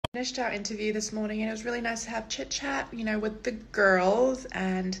Finished our interview this morning and it was really nice to have chit chat, with the girls,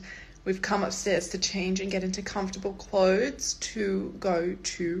 and we've come upstairs to change and get into comfortable clothes to go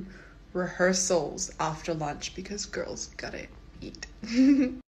to rehearsals after lunch because girls gotta eat.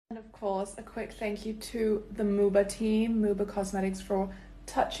 And of course, a quick thank you to the Muba team, Muba Cosmetics, for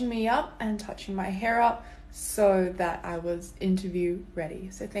touching me up and touching my hair up so that I was interview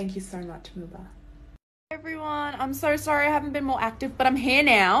ready. So thank you so much, Muba. Hey everyone, I'm so sorry I haven't been more active, but I'm here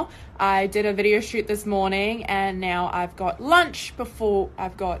now. I did a video shoot this morning and now I've got lunch before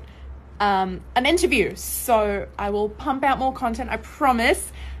I've got an interview. So I will pump out more content, I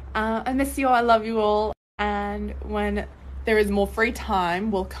promise. I miss you all, I love you all. And when there is more free time,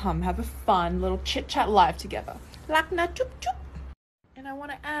 we'll come have a fun little chit chat live together. Like na chup chup. And I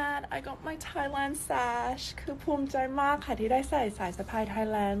want to add, I got my Thailand sash คือภูมิใจมากค่ะที่ได้ใส่สายสะพาย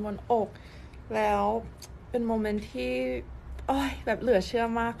Thailand บนอกแล้วเป็นโมเมนต์ที่แบบเหลือเชื่อ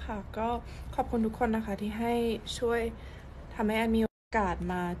มากค่ะก็ขอบคุณทุกคนนะคะที่ให้ช่วยทำให้แอนมีโอกาส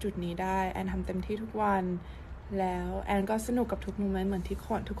มาจุดนี้ได้แอนทำเต็มที่ทุกวันแล้วแอนก็สนุกกับทุกโมเมนต์เหมือนที่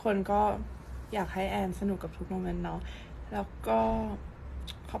ทุกคนก็อยากให้แอนสนุกกับทุกโมเมนต์เนาะแล้วก็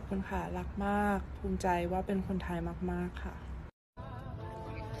ขอบคุณค่ะรักมากภูมิใจว่าเป็นคนไทยมากๆค่ะ